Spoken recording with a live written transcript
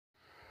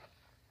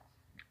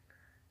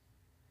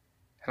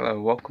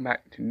Hello, welcome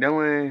back to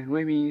Dylan and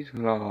Waby's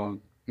vlog.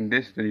 In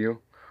this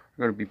video,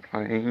 we're going to be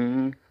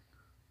playing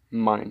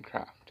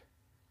Minecraft.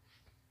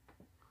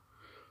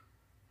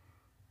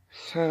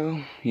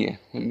 So, yeah,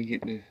 let me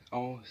get this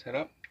all set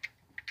up.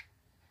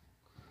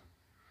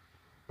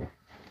 Okay,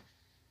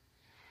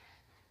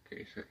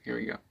 so here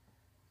we go.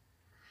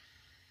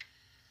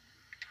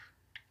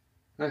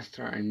 Let's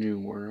start a new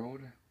world.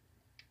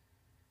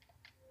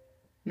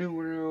 New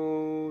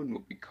world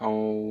will be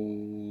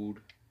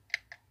called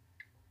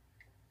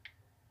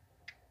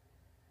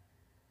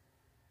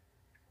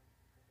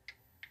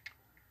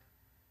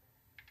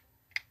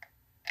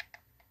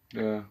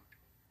the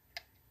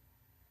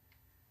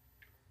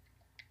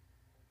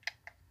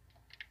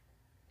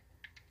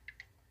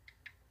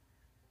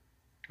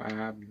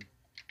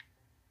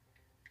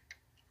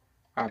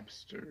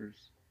Wabsters.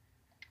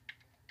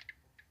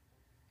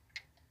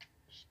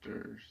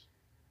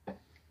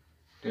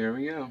 There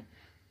we go.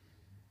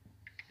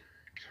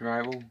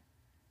 Survival.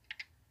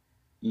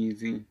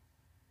 Easy.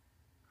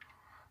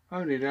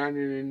 Oh, they added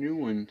a new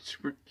one.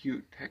 Super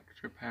cute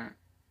texture pack.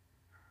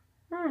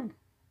 Oh.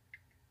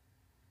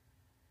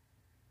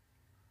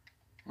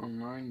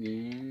 Online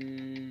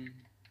game.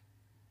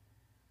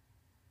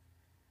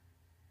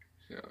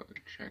 So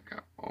check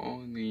out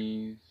all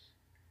these.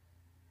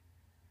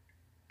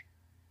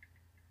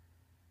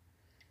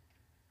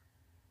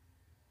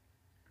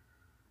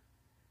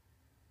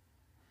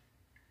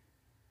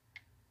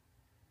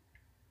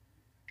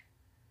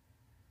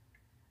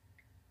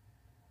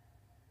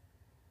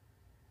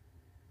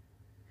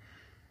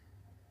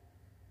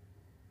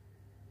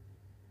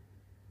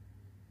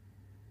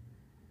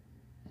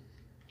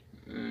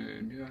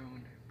 Do I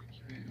want to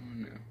keep it? Oh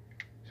no.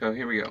 So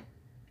here we go.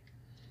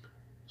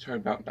 Sorry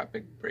about that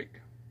big break.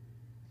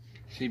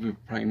 See if we're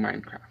playing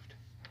Minecraft.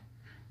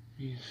 Let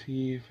me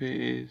see if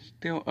it is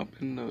still up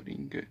and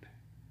loading. Good.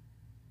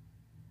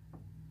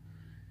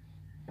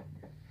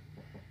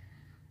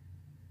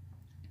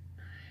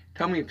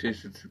 Tell me if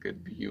this is a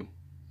good view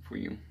for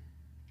you.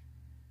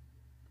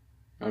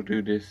 I'll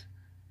do this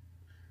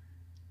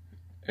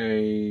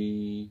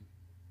a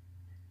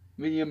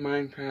video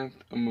Minecraft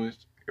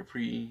almost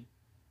every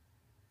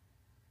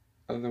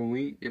other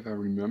week if I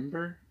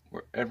remember,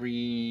 or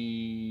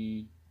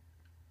every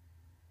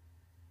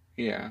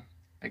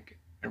like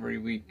every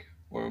week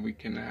or a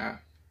week and a half.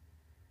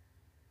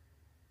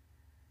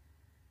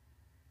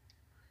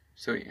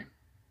 So yeah.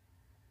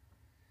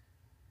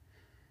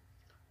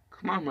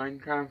 Come on,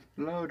 Minecraft,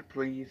 load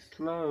please,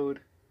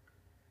 load.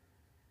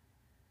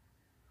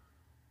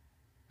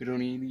 We don't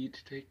need it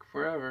to take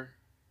forever.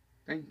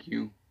 Thank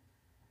you.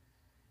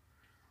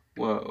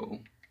 Whoa.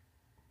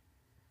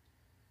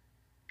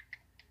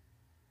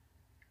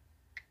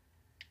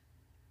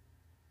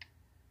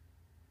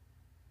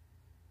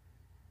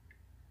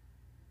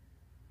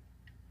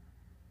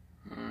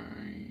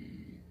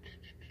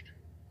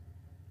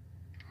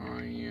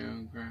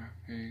 Audio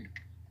graphic.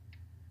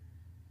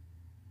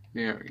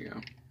 There we go.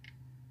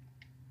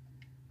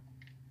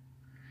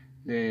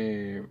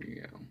 There we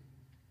go.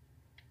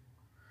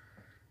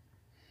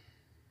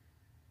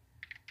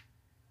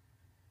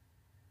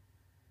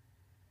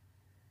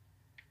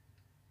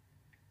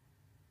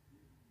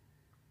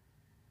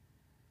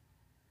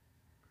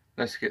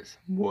 Let's get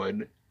some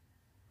wood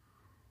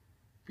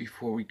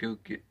before we go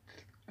get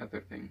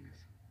other things.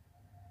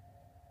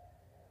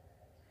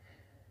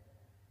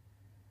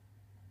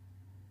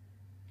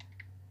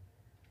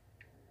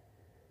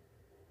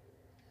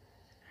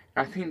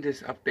 I think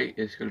this update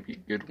is going to be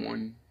a good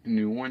one, the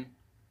new one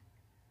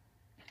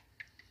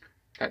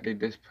that they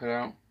just put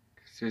out.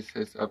 Because this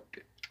says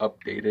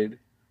updated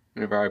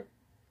whenever I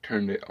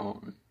turned it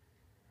on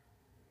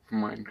for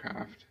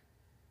Minecraft.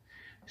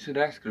 So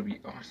that's going to be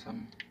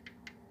awesome.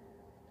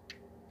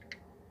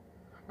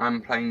 I'm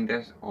playing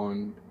this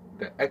on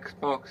the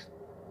Xbox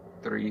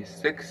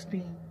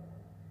 360.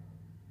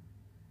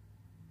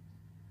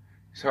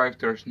 Sorry if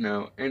there's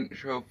no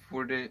intro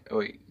for this. Oh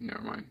wait,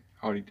 never mind.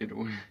 I already did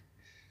one.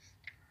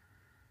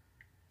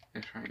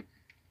 That's right.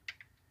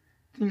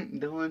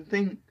 Think, Dylan,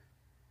 think.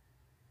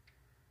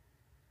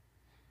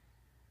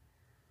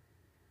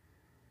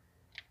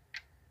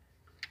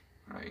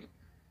 Right.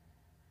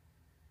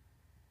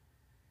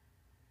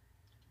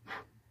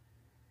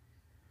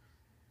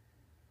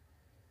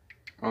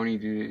 All I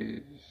need to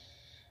do is...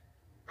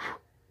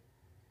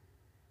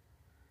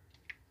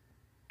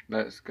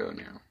 Let's go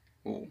now.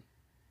 Ooh.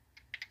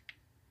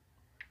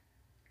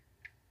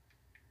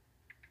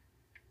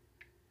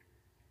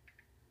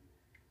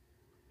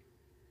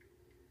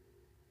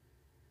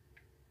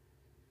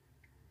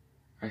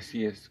 I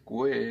see a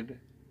squid.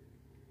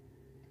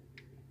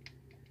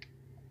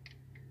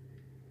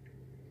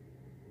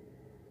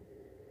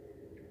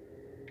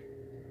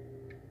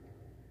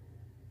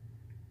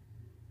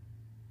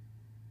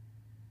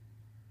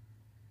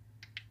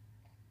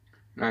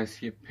 And I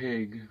see a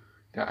pig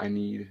that I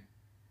need.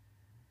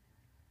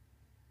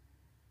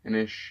 And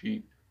a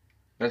sheep.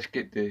 Let's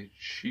get the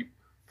sheep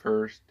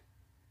first,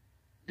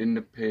 then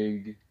the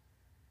pig,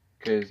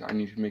 because I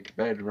need to make a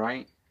bed,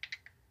 right?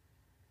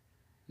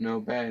 No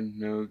bed,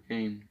 no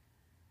game.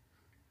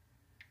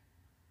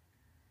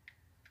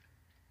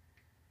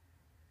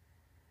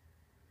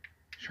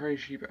 Sorry,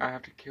 sheep, I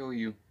have to kill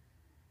you.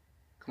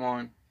 Come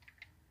on.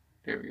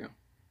 There we go.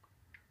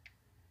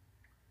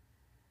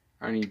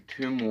 I need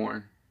 2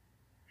 more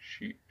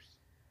sheep.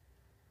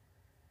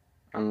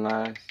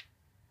 Unless...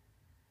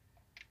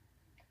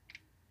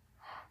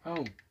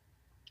 Oh,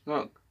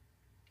 look.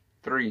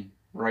 3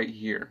 right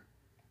here.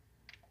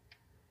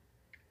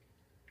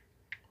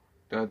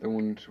 The other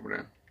one's over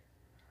there.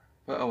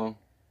 But oh well.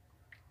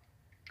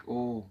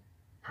 Oh,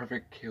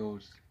 perfect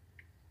kills.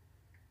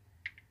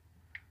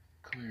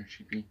 Come here,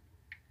 sheepy.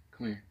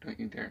 Come here, don't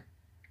you dare.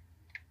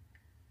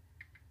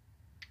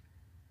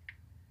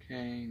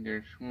 Okay,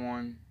 there's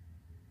 1.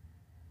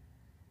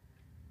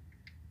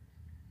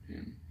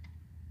 And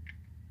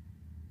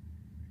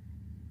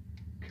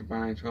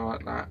combine so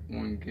let that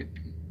one get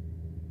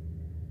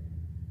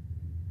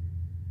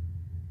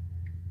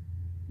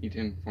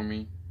eaten for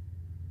me.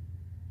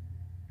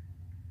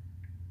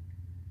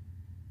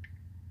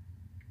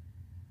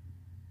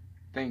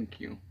 Thank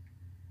you.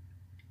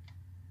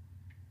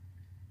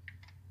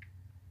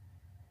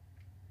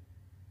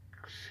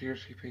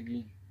 Seriously,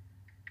 Piggy?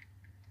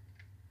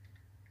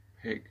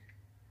 Pig,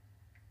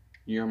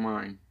 you're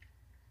mine.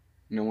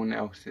 No one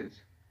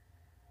else's.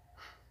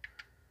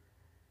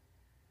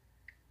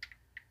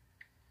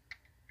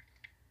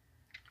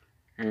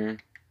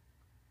 And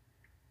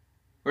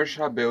where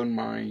should I build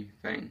my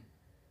thing?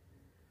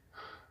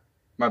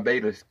 My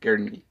beta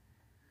scared me.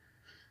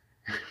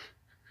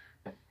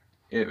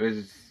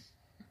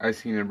 I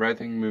seen a red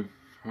thing move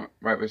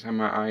right beside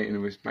my eye, and it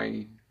was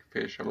my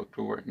fish. I looked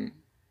over and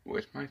it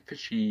was my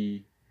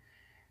fishy.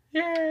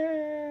 Yeah!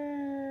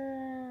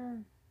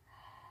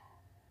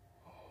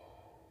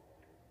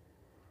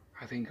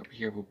 I think up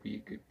here will be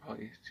a good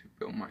place to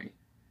build my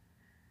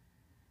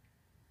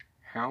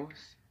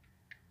house.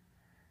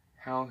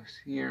 House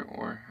here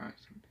or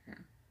house up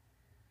there.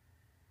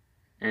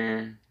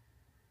 And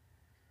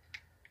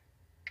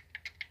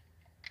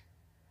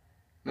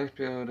let's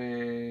build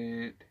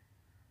it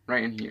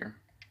right in here.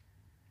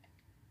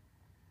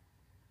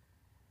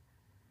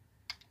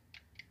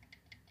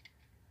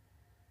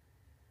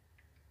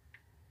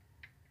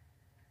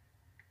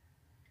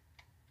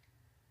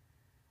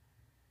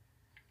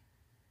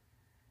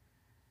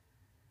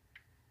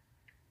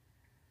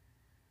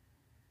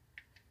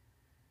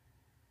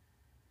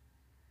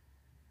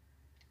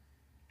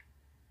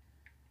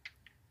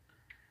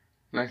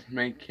 Let's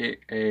make it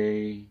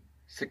a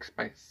 6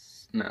 by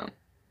no.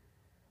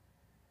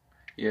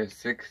 Yeah,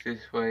 6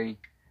 this way,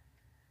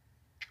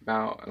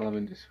 about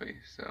 11 this way.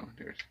 So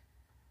there's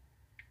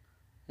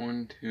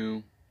 1,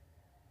 2,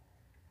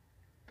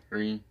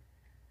 3,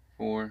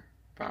 4,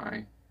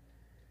 5,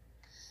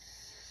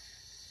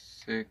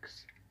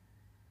 6,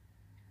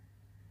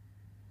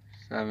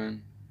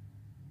 7,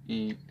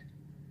 8,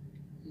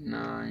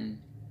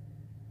 9,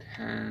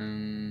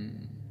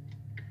 10,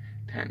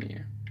 10, yeah.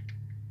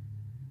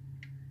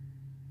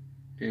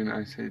 Then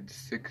I said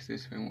 6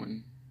 this way.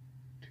 1,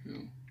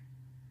 2,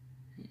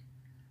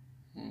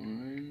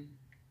 1,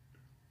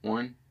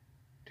 1,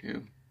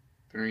 2,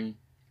 3,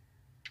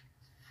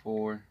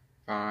 4,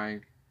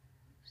 5,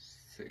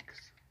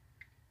 6.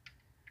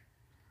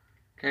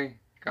 Okay,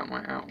 got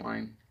my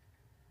outline.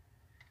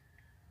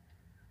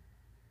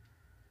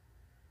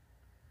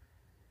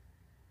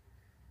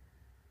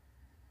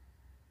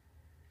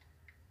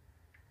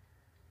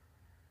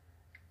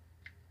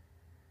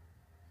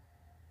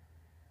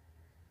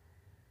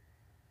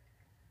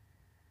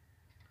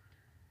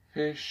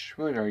 Fish,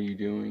 what are you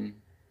doing?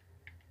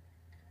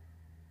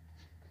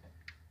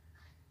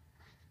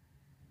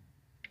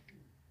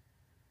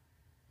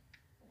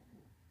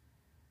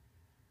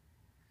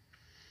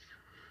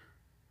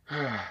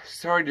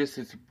 Sorry this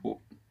is a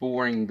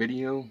boring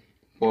video,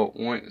 but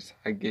once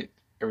I get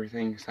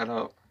everything set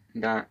up,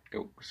 that it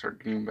will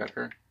start getting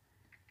better.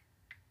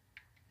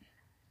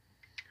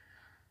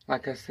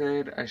 Like I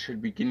said, I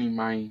should be getting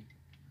my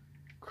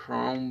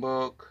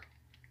Chromebook.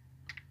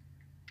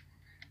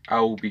 I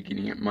will be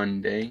getting it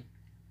Monday,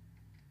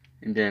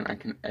 and then I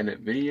can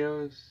edit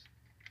videos.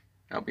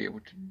 I'll be able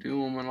to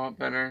do them a lot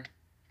better.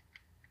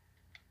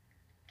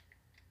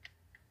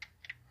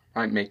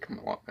 Might make them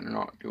a lot better,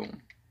 not do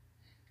them.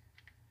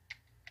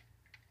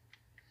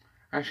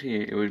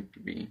 Actually, it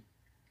would be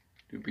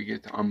because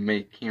I'm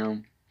making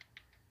them.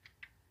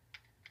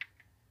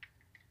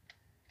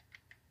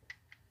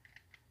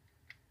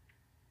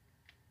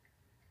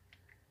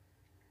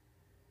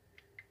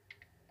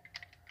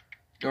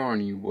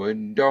 Darn you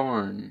would,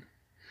 darn.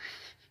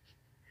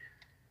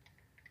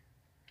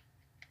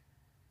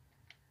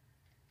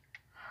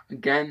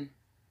 Again?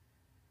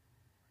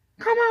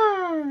 Come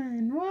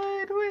on!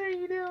 What are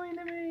you doing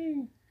to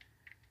me?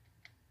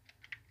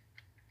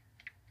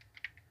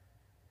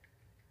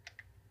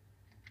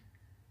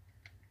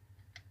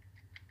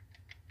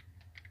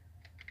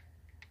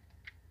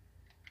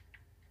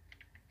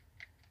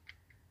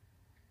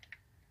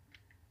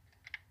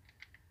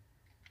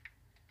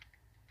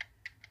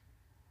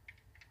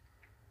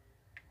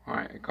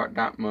 Alright, I got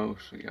that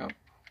mostly up.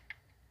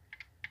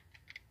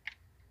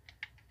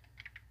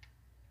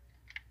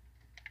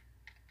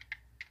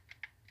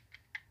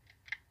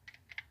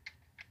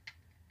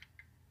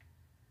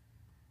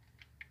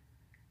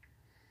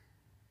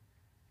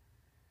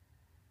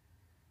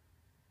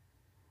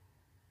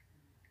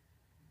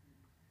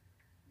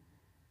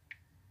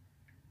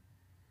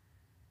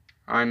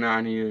 I know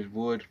I needed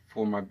wood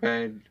for my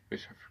bed,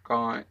 which I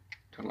forgot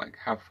till like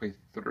halfway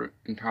through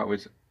until I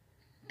was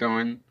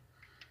done.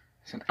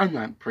 I said, I'm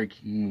not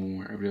breaking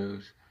more of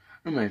those.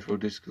 I might as well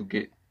just go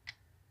get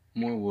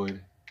more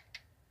wood.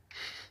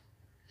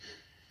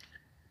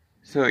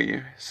 So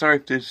yeah, sorry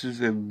if this is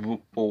a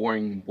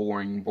boring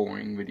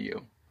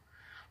video.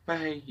 But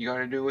hey, you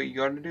gotta do what you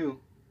gotta do,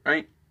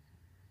 right?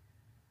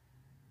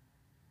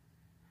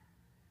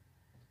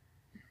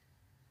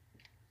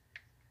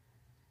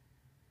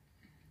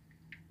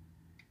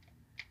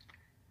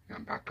 Now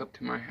back up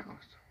to my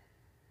house.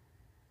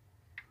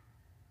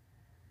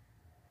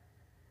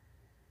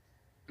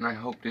 And I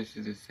hope this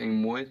is the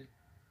same wood,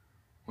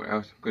 or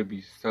else I'm gonna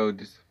be so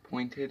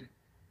disappointed.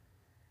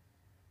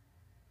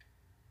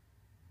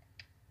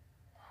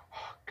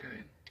 Oh,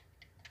 good.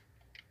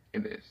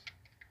 It is.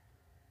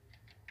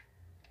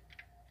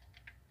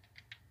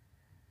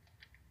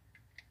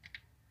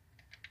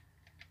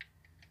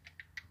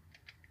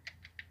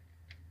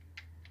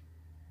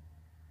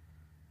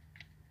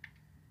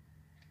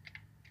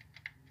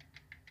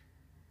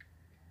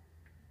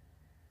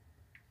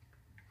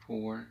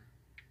 Four,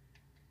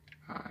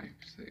 5,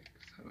 6,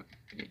 7,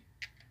 8,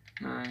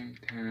 9,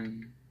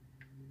 10,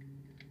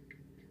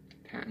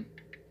 10,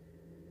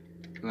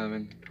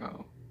 11,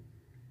 12.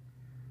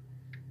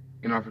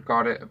 And I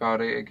forgot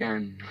about it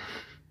again.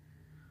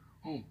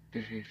 Oh,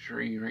 there's a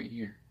tree right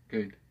here.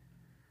 Good.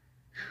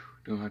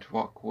 Don't have to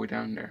walk way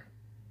down there.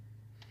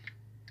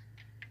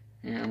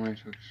 Yeah, I might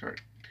as well start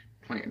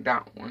planting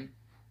that one.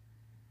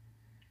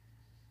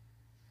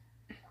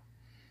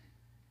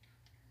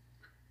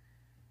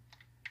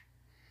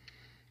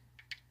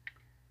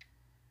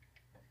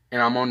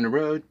 And I'm on the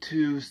road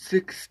to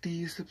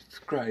 60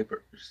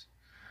 subscribers.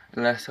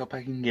 And let's hope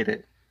I can get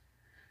it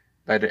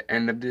by the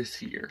end of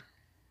this year.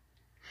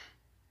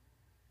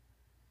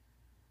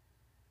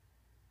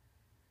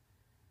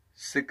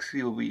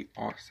 $60 will be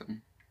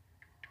awesome.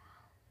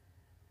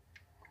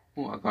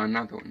 Oh, I got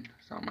another one,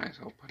 so I might as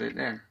well put it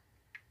there.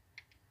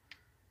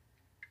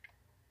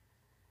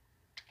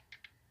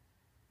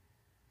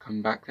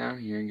 Come back down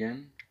here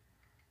again.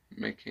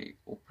 Make a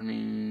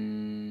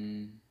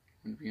opening.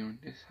 Would be on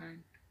this side.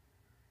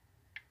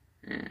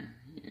 Yeah,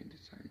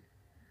 this side.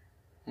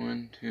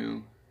 1,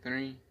 2,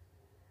 3.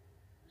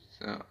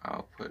 So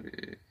I'll put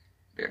it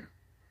there.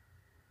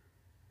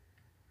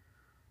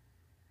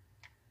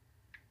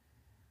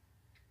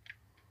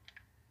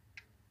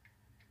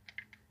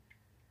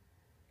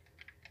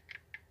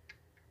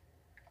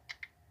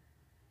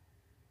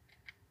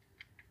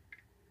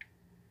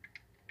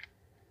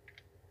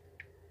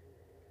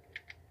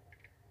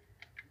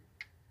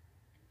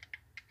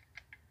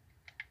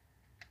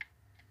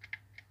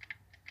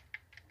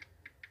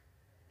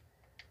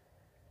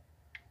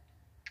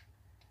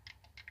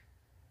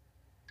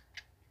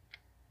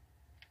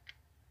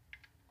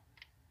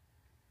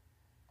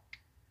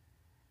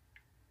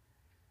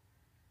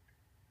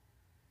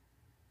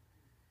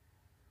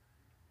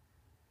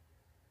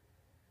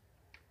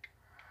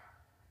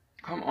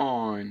 Come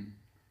on.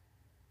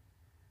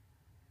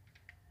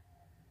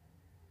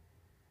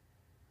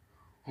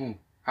 Oh,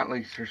 at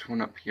least there's one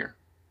up here.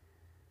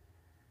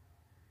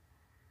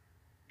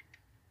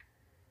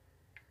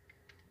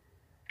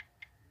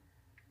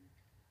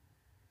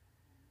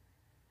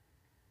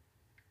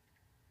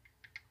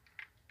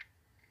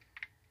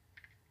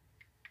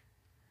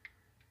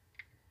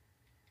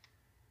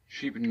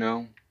 Sheep,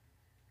 no.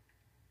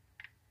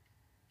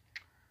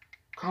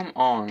 Come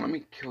on, let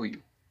me kill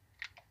you.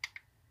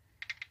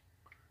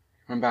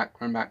 Run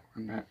back, run back,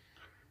 run back.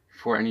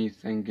 Before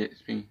anything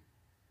gets me.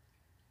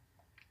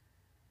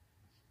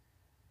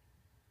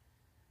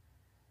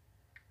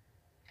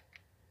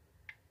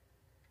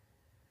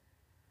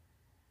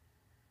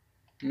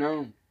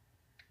 No.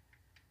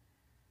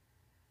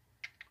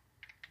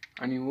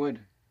 I need wood.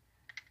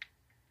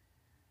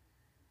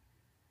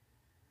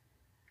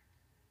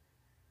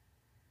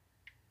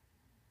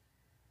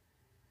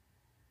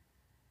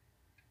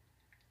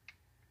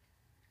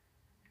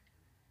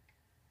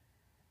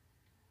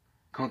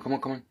 Come on, come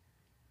on, come on.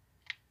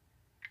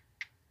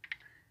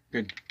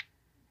 Good.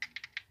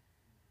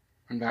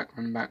 Run back,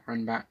 run back,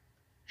 run back.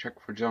 Check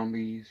for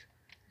zombies.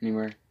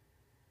 Anywhere.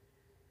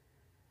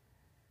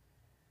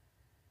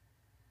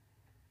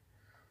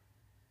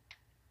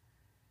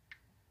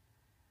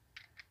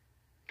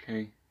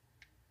 Okay.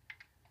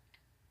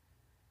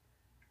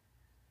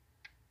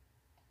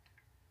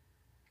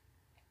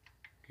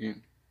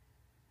 Good.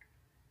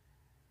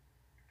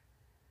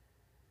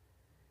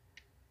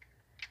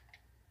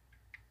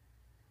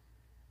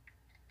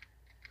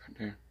 Right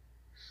there.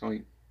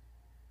 Sleep.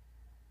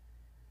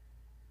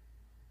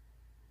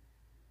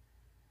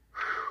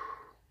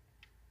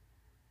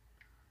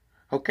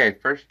 Okay,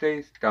 first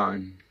day's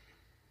done.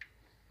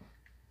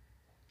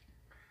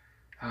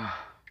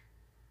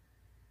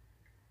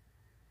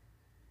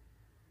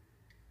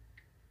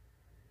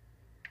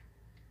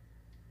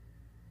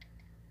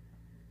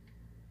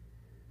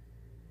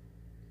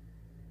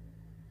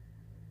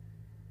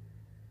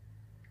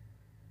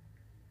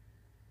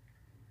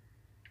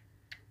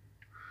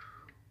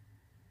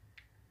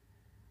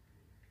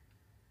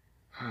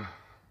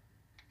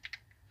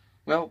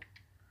 Well,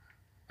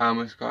 I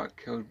almost got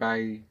killed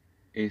by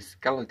a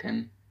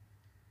skeleton.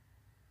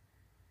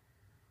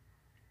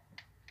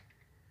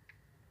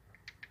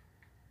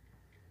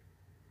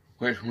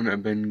 Which wouldn't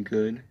have been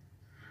good.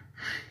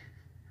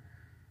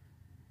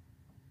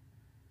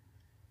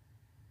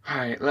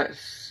 Alright,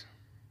 let's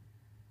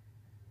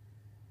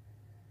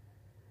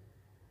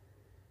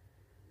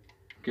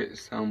get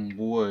some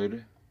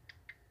wood.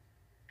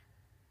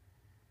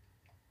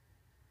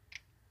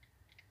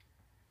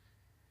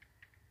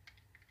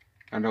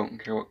 I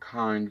don't care what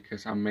kind,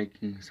 because I'm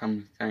making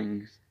some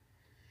things.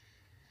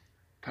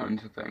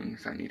 Tons of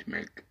things I need to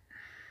make.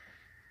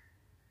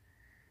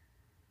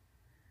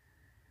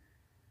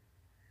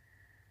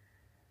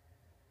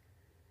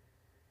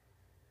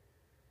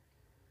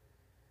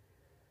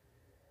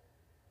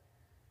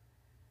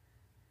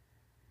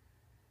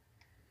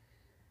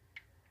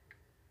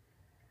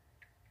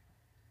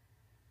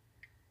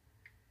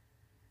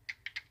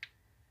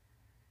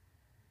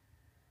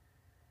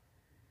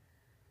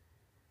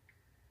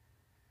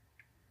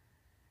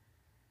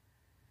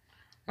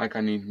 Like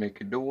I need to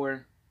make a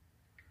door.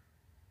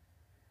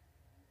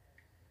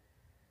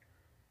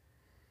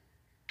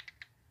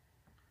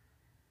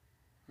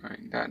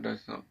 Alright, that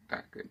doesn't look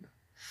that good.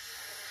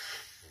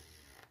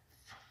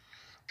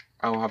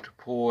 I will have to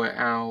pull it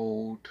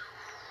out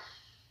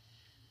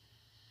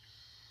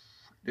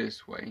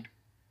this way.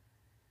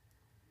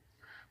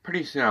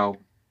 Pretty soon I'll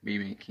be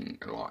making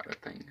a lot of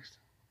things.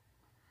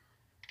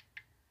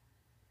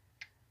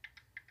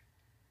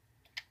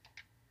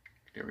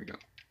 There we go.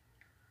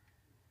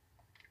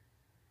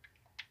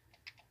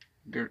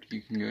 Dirt,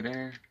 you can go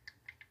there.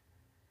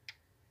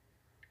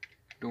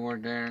 Door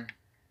there.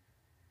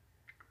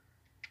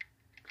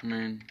 Come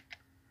in.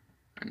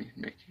 I need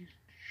to make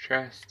a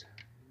chest.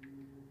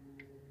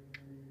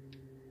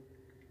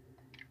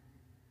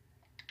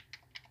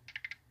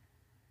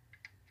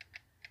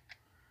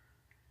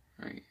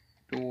 Right,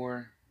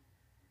 door.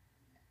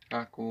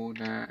 Buckle,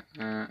 that,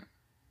 and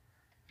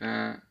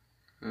that.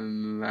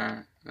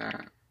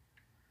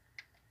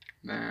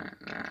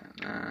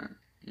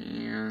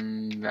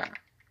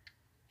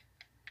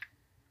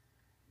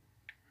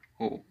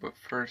 Oh, but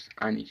first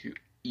I need to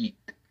eat.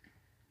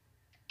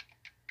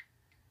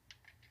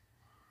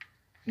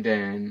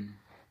 Then,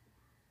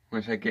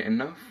 once I get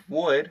enough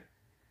wood,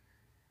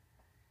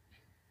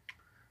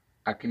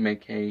 I can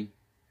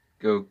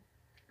go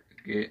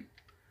get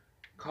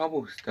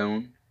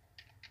cobblestone.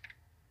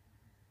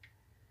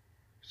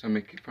 So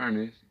make a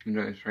furnace,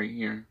 even though it's right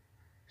here.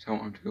 So I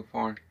don't have to go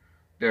far.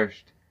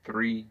 There's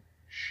 3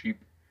 sheep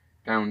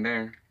down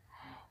there.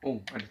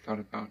 Oh, I just thought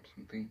about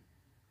something.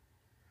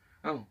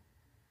 Oh,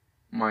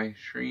 my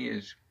tree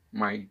is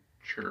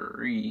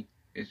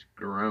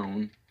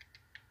grown.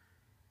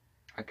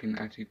 I can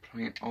actually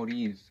plant all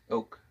these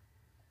oak.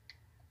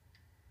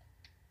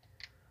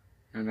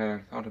 Now that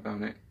I've thought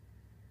about it.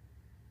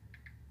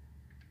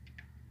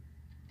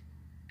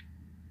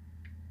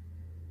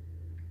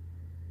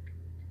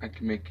 I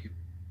can make a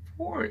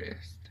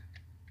forest.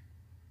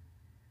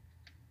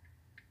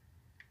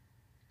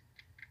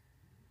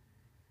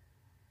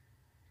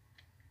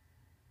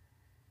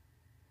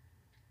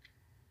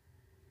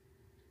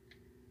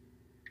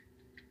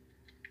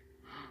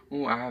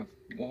 Oh, I have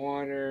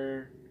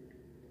water,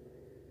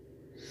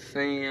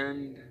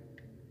 sand.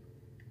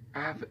 I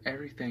have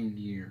everything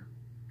here.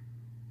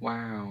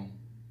 Wow.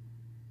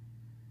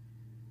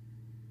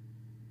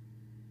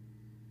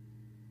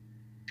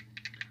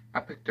 I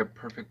picked a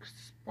perfect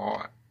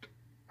spot.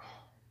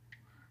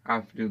 I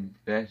have the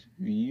best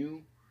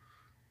view.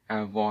 I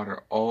have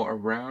water all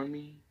around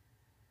me.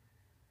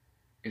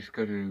 It's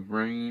going to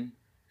rain,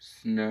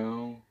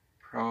 snow,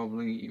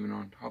 probably even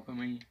on top of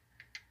me.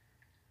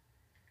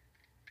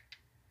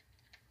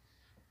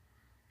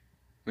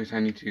 Which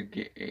I need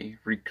to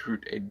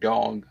recruit a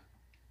dog.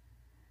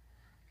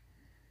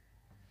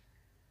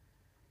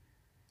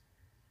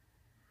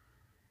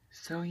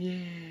 So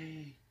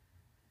yay!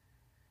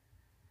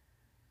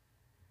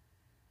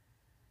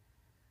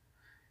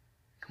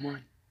 Come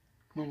on,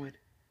 Wood.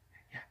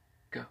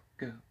 Yeah,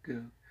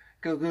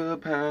 go,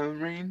 Power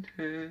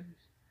Rangers.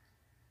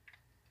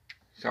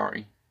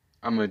 Sorry,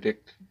 I'm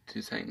addicted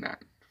to saying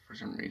that for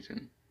some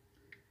reason.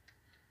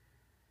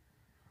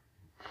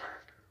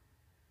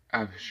 I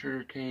have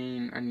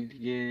sugarcane. I need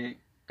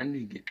to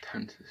get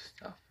tons of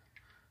stuff.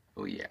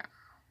 Oh yeah.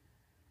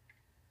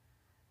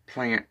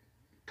 Plant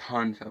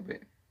tons of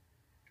it.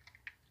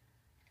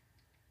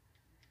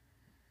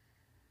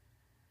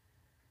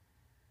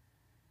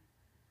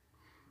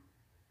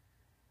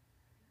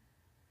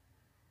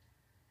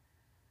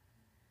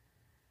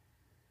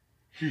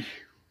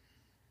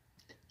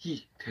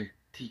 Hika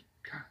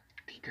tika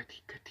tika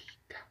tika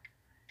tika.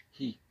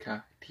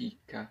 Hika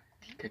tika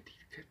tika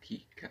tika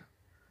tika.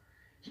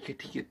 Hika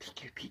tika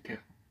tika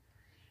tika.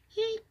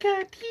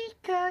 Hika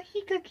tika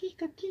hika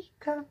tika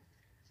tika.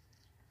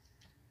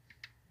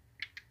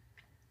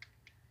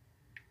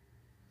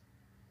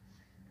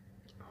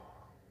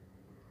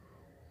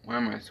 Why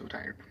am I so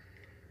tired?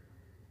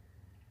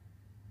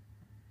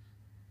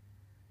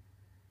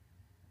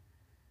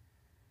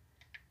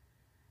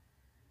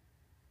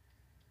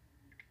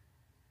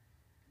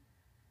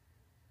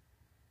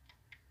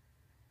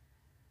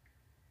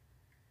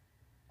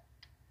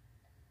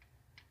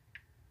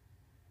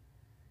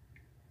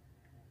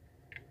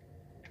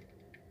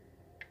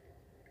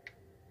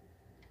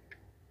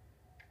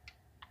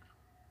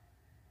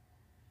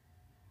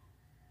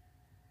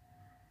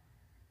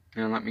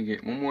 Now let me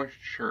get one more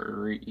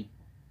cherry.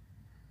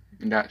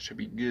 And that should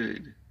be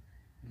good.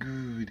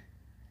 Good.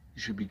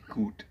 It should be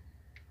good.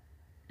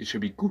 It should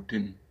be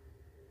guten.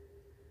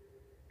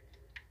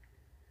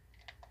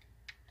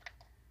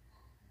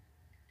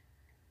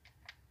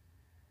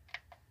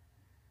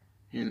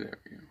 Here, there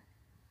we go.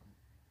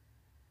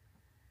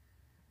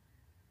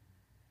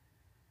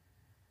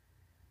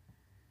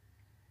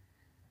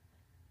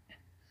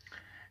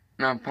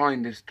 Now I'm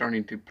probably just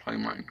starting to play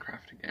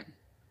Minecraft again.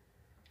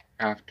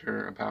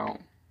 After about,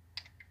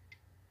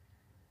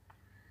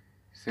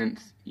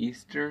 since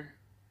Easter.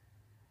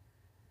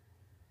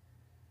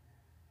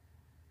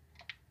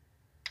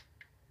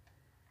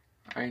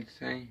 I'd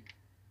say.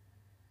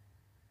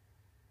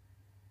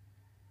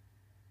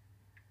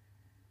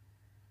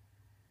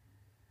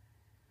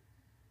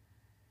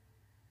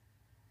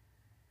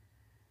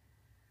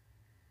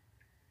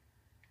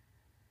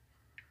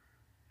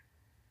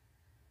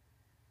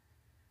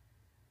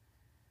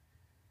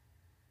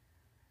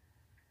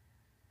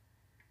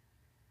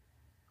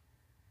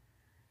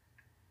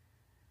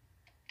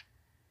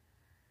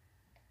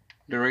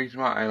 The reason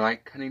why I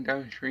like cutting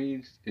down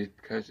trees is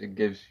because it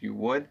gives you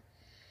wood,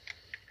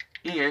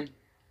 and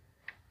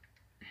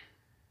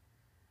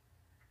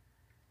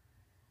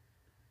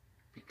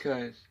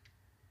because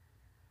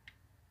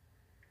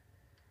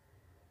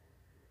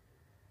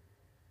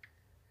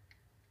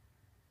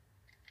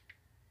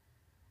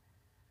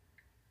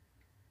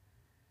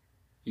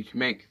you can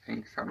make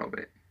things out of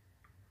it.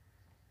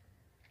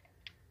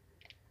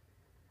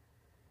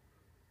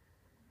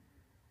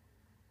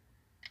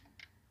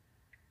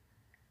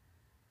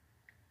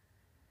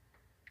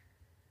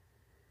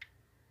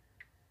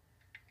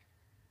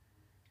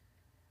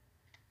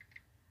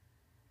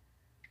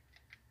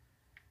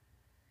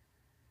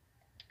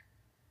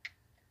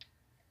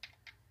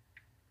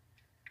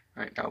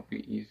 Right, that'll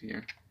be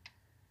easier.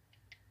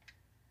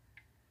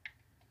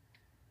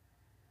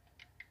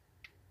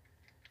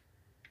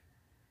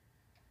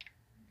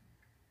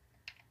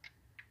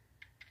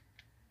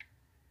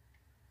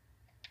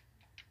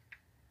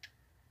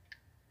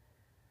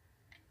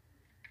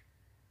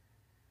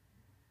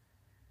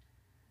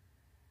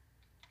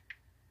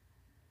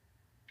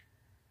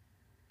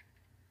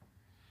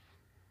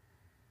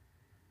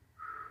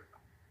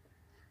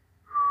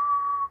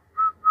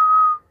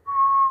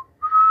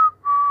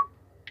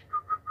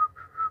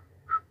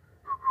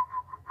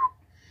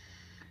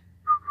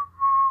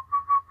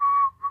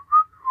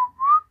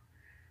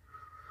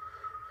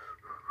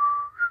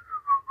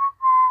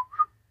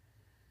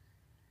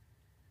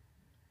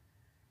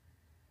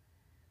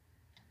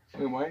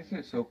 Wait, why is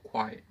it so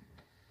quiet?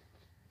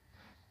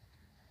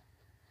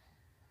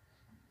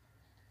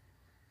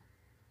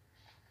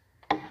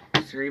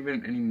 Is there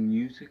even any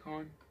music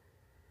on?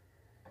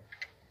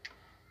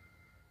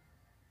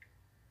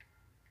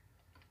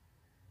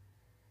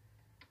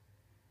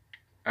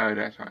 Oh,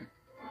 that's fine.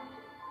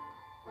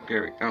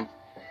 There we go.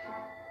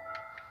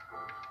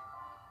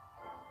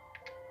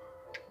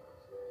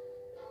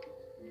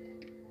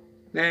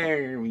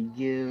 There we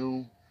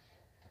go.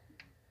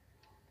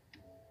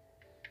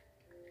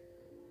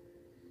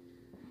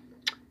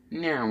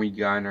 Now we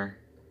got her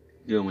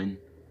going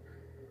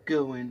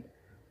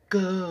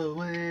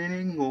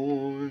and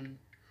on.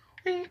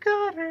 We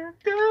got her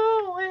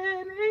going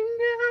and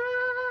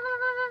on.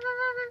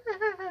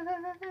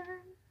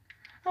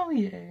 Oh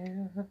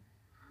yeah.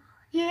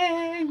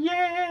 Yeah,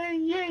 yeah,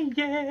 yeah,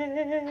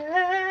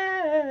 yeah.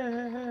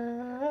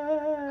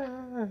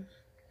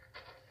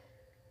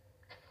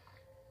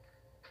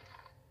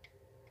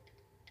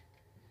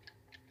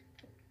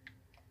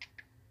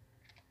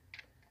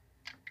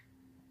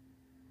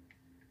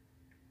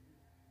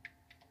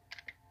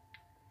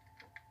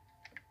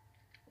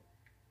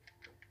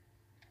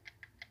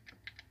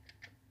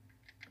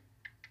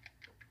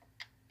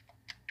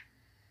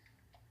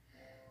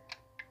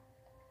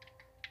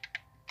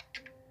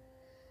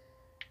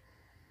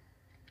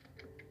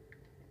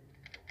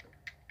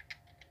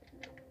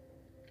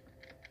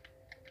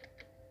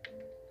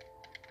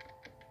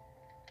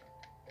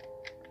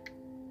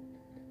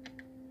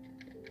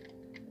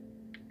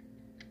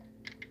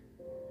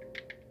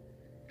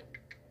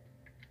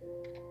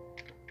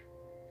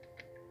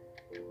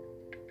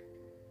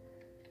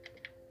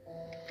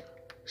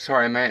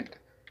 Sorry, I meant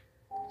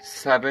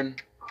 7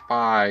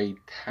 by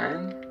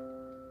 10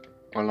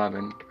 or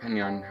 11,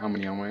 depending on how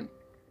many I went.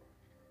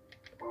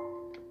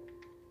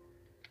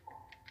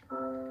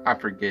 I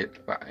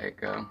forget, but I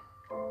go.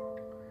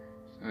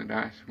 So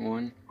that's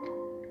 1,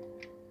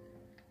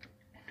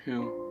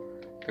 2,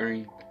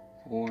 3,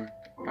 4,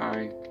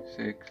 5,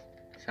 6,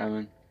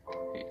 7,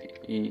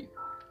 8,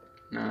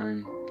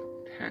 9,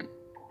 10.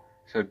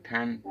 So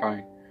 10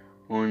 by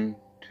 1,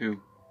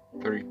 2,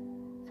 3,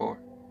 4,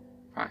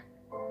 5,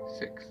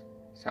 6,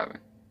 7.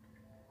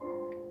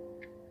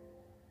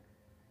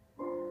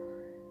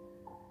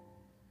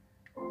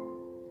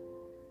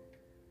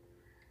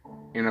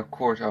 And of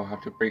course I'll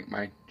have to break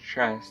my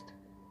chest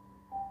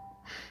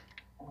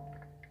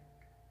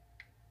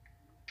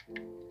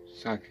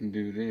so I can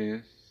do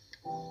this.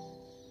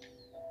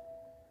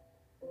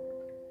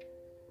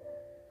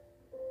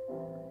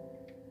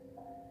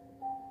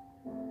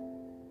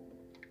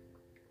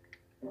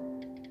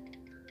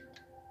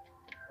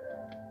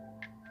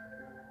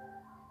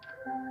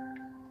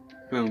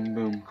 Boom,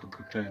 boom,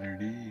 cuckoo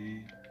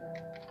clarity.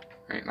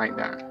 Right, like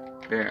that.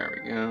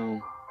 There we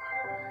go.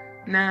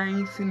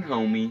 Nice and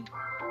homey.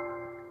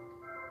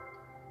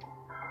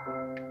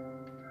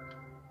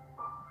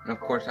 And of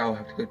course, I'll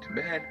have to go to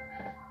bed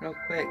real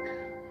quick.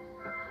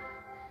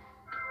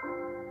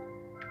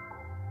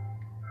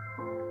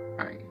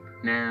 Right,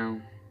 now.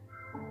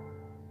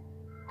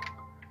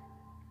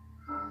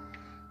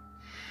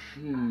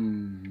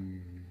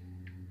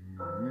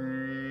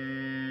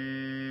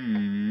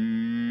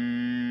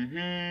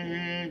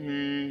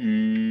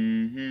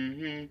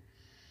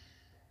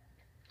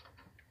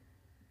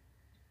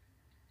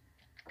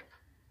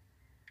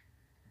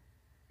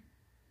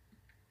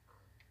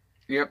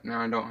 Yep, now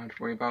I don't have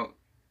to worry about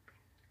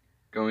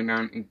going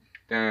down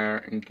there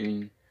and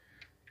getting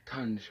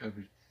tons of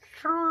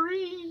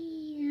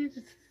trees.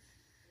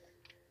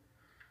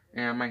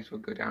 And I might as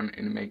well go down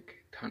and make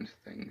tons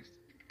of things.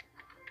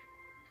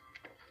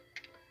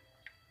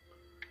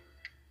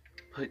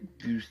 Put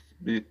this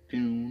bit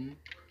down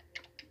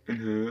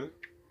and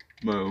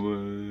my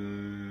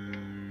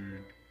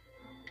word.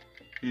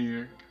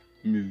 Here,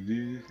 move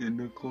this in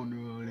the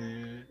corner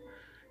there.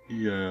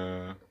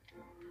 Yeah.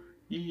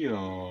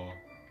 Yeah.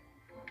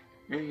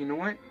 And you know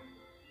what?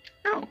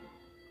 No.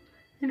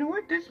 You know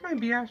what? This might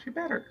be actually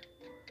better.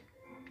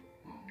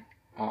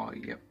 Oh,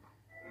 yep.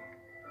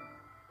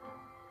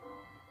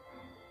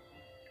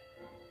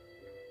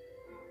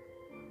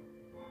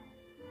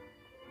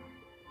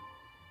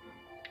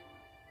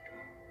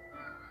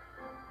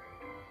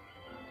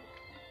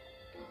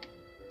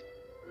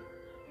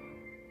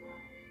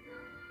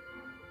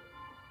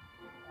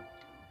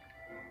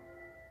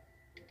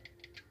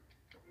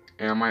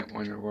 And I might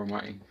wonder where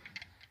my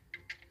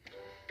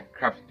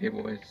crafting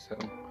table is, so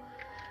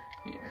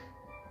yeah.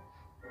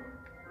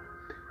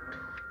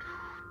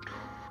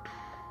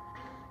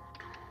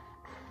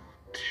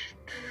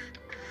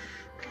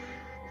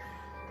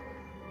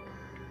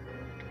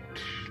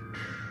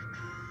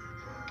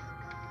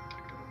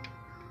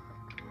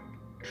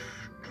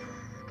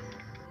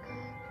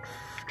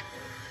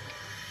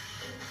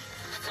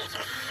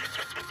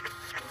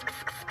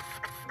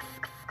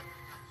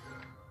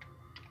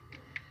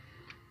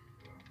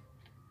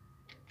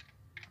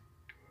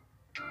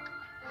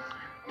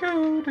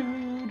 Do, do,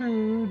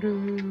 do,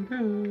 do,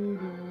 do,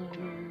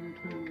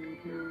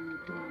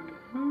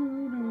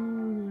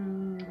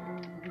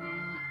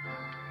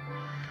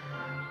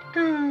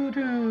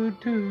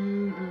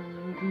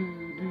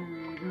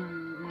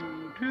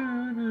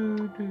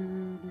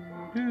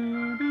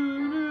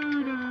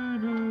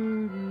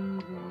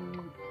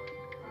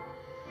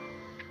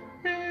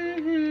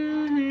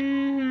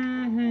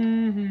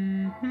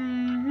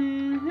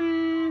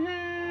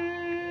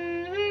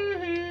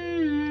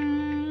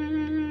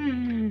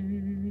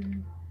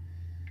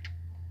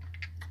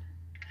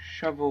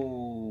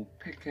 shovel,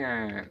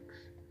 pickaxe,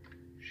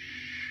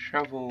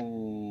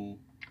 shovel,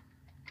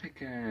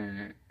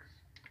 pickaxe.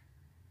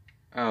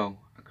 Oh,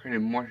 I created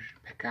more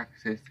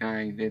pickaxes than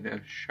I did of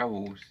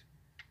shovels.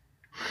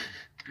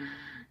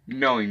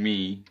 Knowing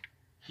me,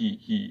 get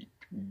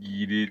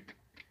it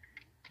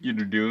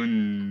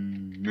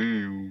done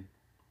now.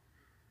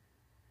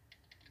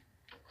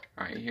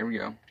 Alright, here we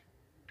go.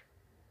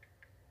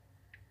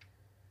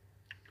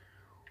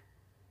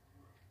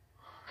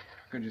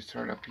 I'm gonna just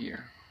start up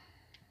here.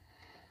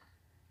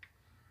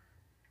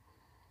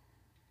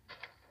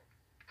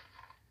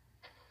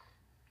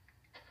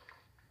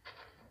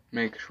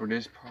 Make sure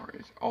this part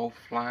is all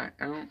flat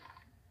out.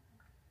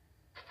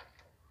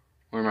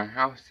 Where my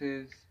house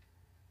is.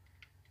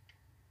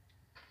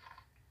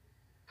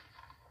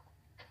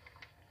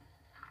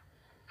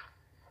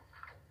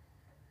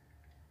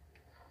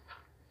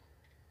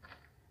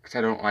 Because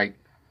I don't like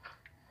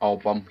all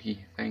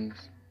bumpy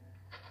things.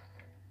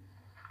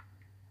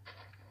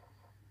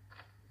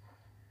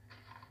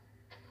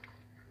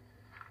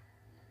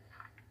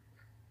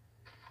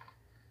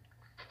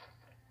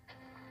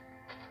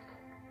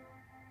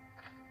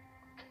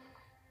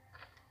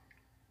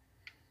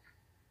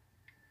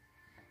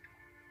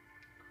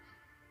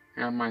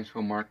 And I might as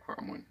well mark where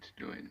I want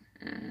to do it.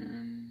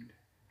 And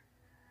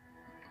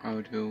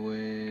I'll do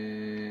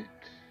it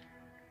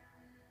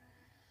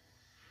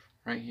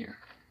right here.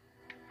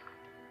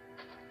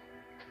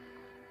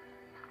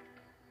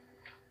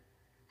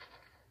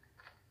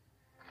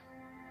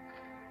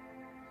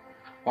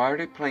 Why are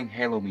they playing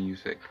Halo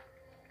music?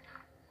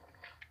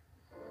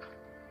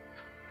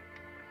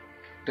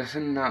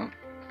 Doesn't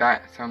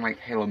that sound like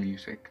Halo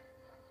music?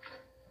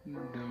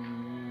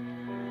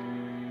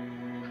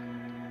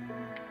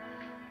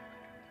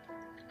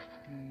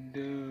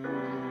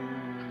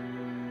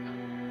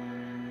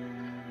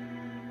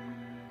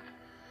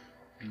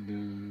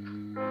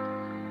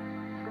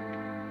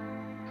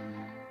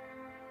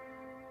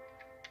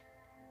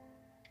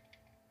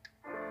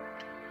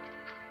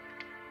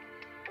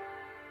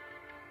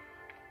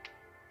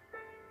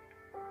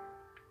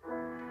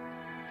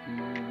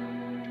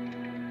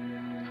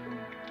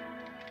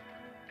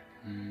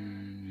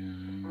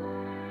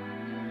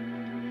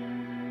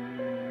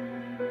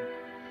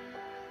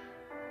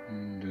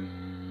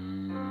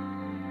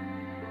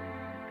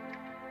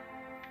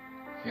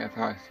 Yeah, I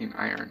thought I seen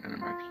iron under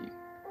my feet.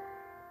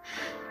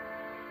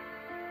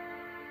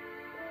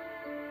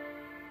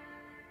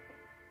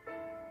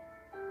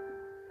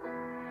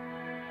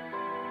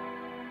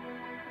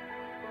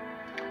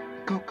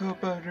 Cocoa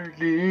butter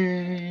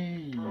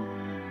day.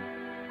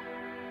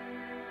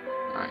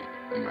 Alright,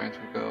 you might as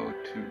well go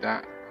to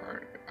that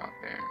part out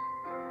there.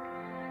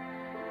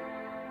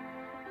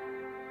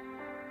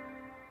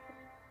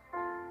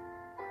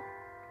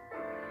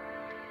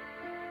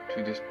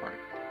 To this part.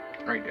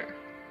 Right there.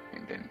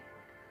 And then,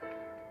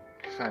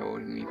 because I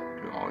would need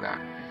to do all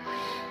that.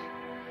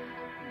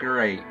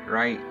 Great,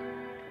 right?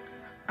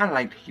 I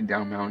like to heat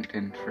down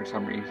mountains for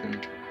some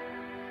reason.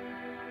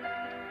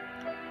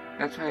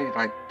 That's why I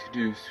like to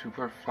do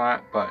super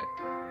flat, but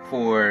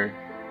for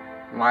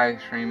live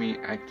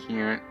streaming I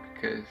can't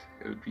because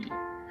it would be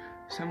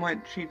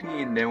somewhat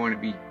cheaty and there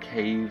wouldn't be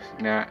caves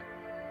and that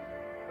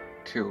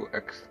to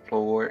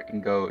explore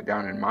and go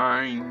down in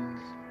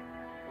mines.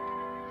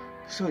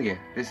 So yeah,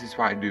 this is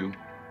why I do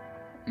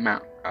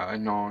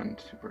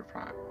non-super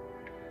flat.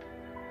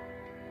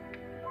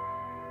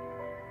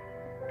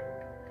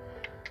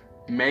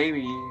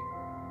 Maybe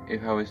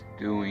if I was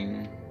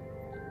doing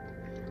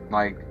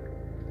like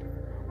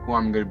what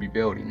I'm gonna be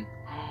building,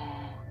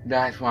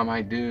 that's what I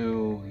might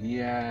do.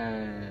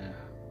 Yeah.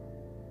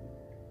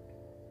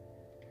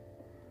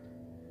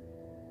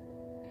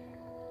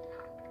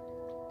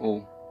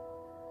 Oh,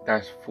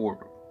 that's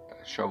for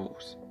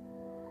shovels.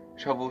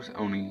 Shovels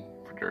only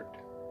for dirt.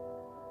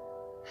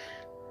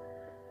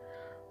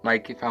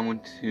 Like if I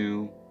want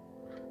to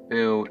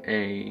build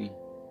a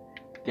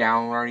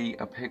gallery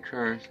of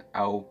pictures,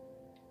 I'll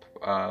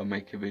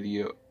make a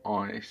video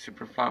on a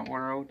super flat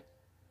world.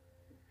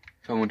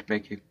 If I want to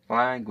make a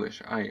flag, which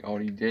I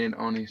already did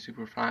on a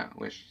super flat,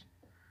 which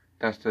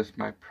that's just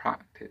my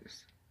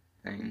practice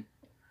thing,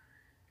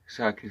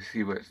 so I can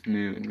see what's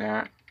new in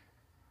that,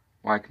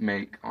 what I can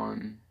make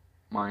on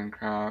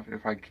Minecraft,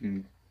 if I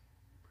can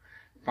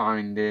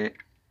find it,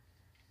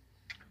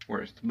 where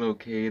it's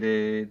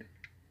located.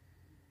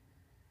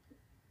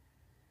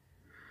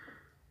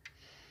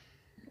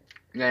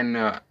 Then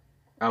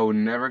I would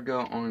never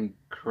go on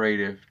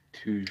creative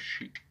to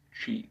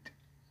cheat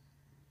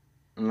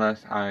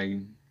unless I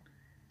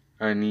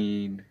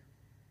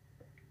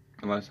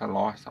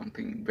lost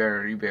something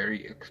very,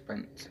 very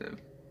expensive.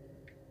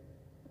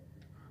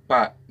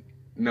 But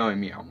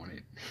knowing me, I want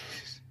to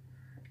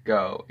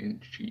go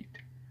and cheat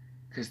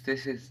because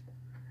this is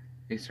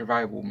a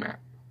survival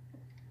map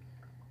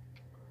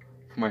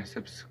for my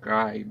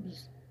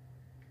subscribes.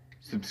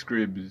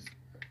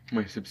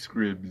 My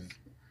subscribes.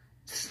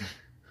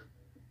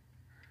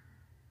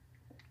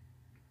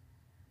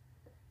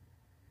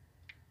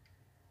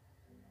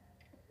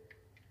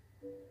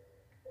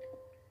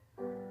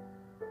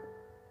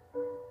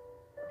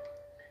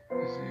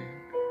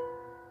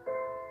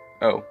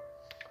 Oh,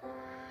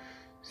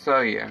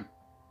 so yeah,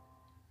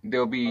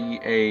 there'll be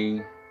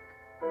a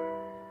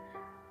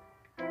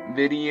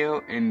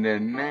video in the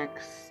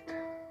next,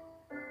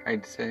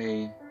 I'd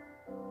say,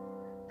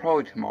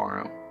 probably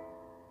tomorrow.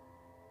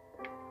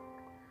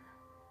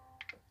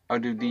 I'll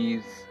do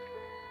these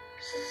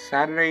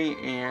Saturday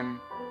and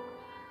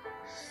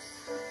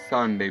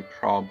Sunday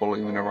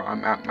probably whenever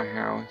I'm at my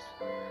house.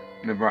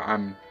 Whenever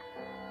I'm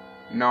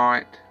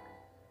not,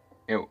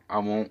 I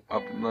won't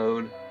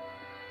upload.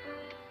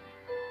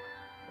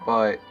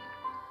 But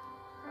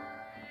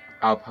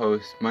I'll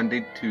post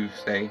Monday,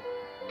 Tuesday,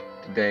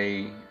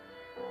 the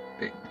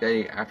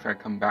day after I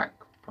come back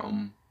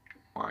from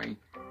my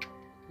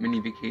mini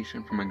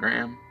vacation from my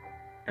gram,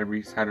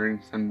 every Saturday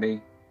and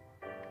Sunday.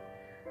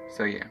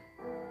 So yeah.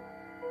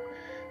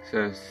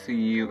 So see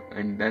you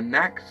in the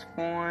next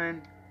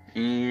one,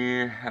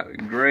 and have a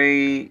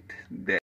great day.